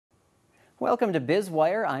Welcome to Biz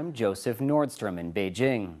Wire. I'm Joseph Nordstrom in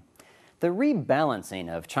Beijing. The rebalancing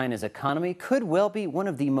of China's economy could well be one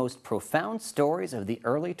of the most profound stories of the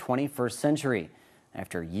early 21st century.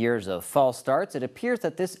 After years of false starts, it appears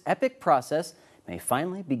that this epic process may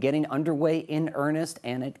finally be getting underway in earnest,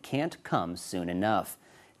 and it can't come soon enough.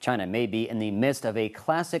 China may be in the midst of a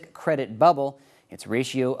classic credit bubble. Its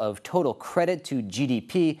ratio of total credit to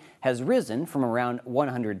GDP has risen from around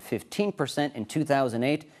 115% in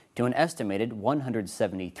 2008 to an estimated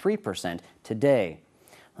 173% today.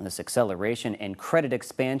 This acceleration in credit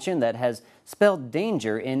expansion that has spelled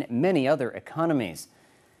danger in many other economies.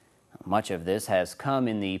 Much of this has come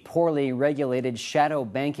in the poorly regulated shadow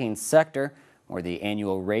banking sector, where the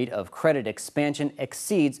annual rate of credit expansion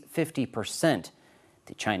exceeds 50%.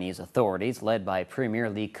 The Chinese authorities, led by Premier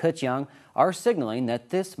Li Keqiang, are signaling that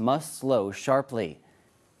this must slow sharply.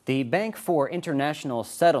 The Bank for International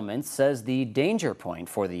Settlements says the danger point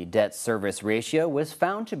for the debt service ratio was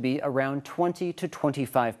found to be around 20 to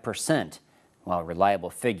 25%. While reliable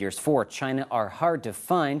figures for China are hard to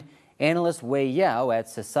find, analyst Wei Yao at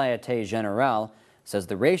Societe Generale says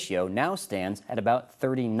the ratio now stands at about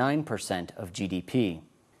 39% of GDP.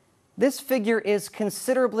 This figure is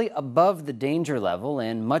considerably above the danger level,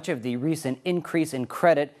 and much of the recent increase in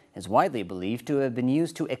credit is widely believed to have been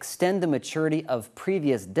used to extend the maturity of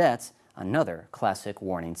previous debts, another classic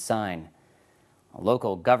warning sign.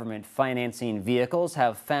 Local government financing vehicles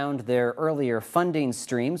have found their earlier funding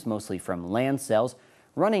streams, mostly from land sales,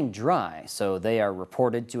 running dry, so they are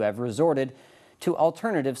reported to have resorted to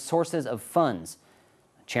alternative sources of funds.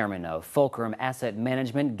 Chairman of Fulcrum Asset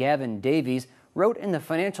Management, Gavin Davies, wrote in the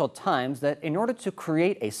Financial Times that in order to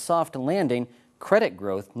create a soft landing, credit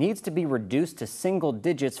growth needs to be reduced to single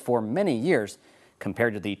digits for many years,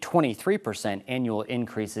 compared to the 23% annual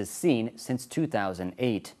increases seen since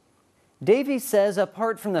 2008. Davies says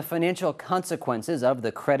apart from the financial consequences of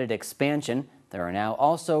the credit expansion, there are now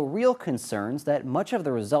also real concerns that much of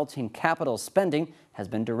the resulting capital spending has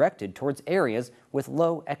been directed towards areas with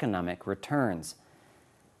low economic returns.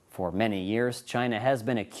 For many years, China has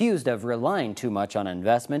been accused of relying too much on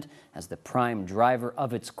investment as the prime driver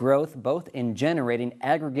of its growth, both in generating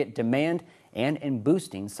aggregate demand and in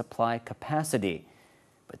boosting supply capacity.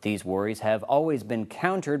 But these worries have always been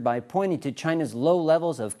countered by pointing to China's low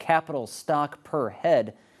levels of capital stock per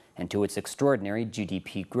head and to its extraordinary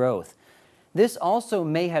GDP growth. This also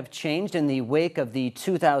may have changed in the wake of the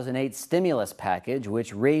 2008 stimulus package,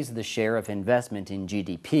 which raised the share of investment in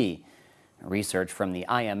GDP. Research from the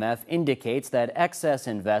IMF indicates that excess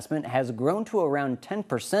investment has grown to around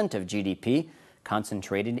 10% of GDP,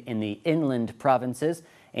 concentrated in the inland provinces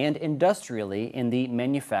and industrially in the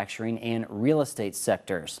manufacturing and real estate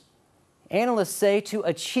sectors. Analysts say to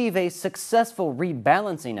achieve a successful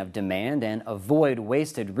rebalancing of demand and avoid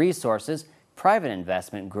wasted resources, private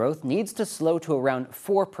investment growth needs to slow to around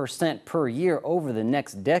 4% per year over the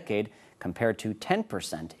next decade, compared to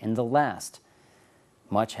 10% in the last.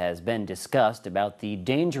 Much has been discussed about the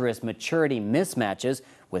dangerous maturity mismatches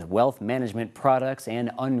with wealth management products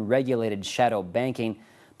and unregulated shadow banking,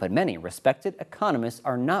 but many respected economists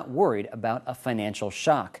are not worried about a financial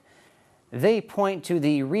shock. They point to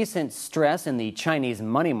the recent stress in the Chinese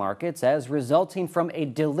money markets as resulting from a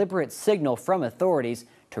deliberate signal from authorities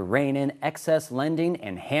to rein in excess lending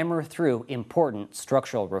and hammer through important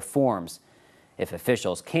structural reforms. If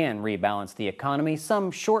officials can rebalance the economy,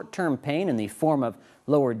 some short-term pain in the form of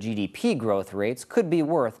lower GDP growth rates could be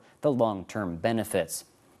worth the long-term benefits.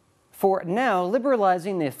 For now,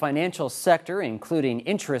 liberalizing the financial sector, including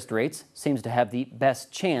interest rates, seems to have the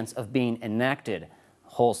best chance of being enacted.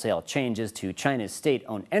 Wholesale changes to China's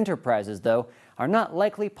state-owned enterprises, though, are not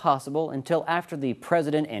likely possible until after the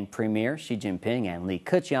president and premier, Xi Jinping and Li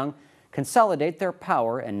Keqiang, consolidate their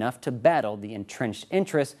power enough to battle the entrenched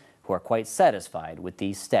interests who are quite satisfied with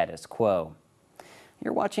the status quo.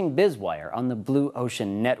 You're watching Biz Wire on the Blue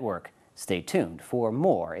Ocean Network. Stay tuned for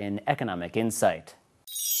more in Economic Insight.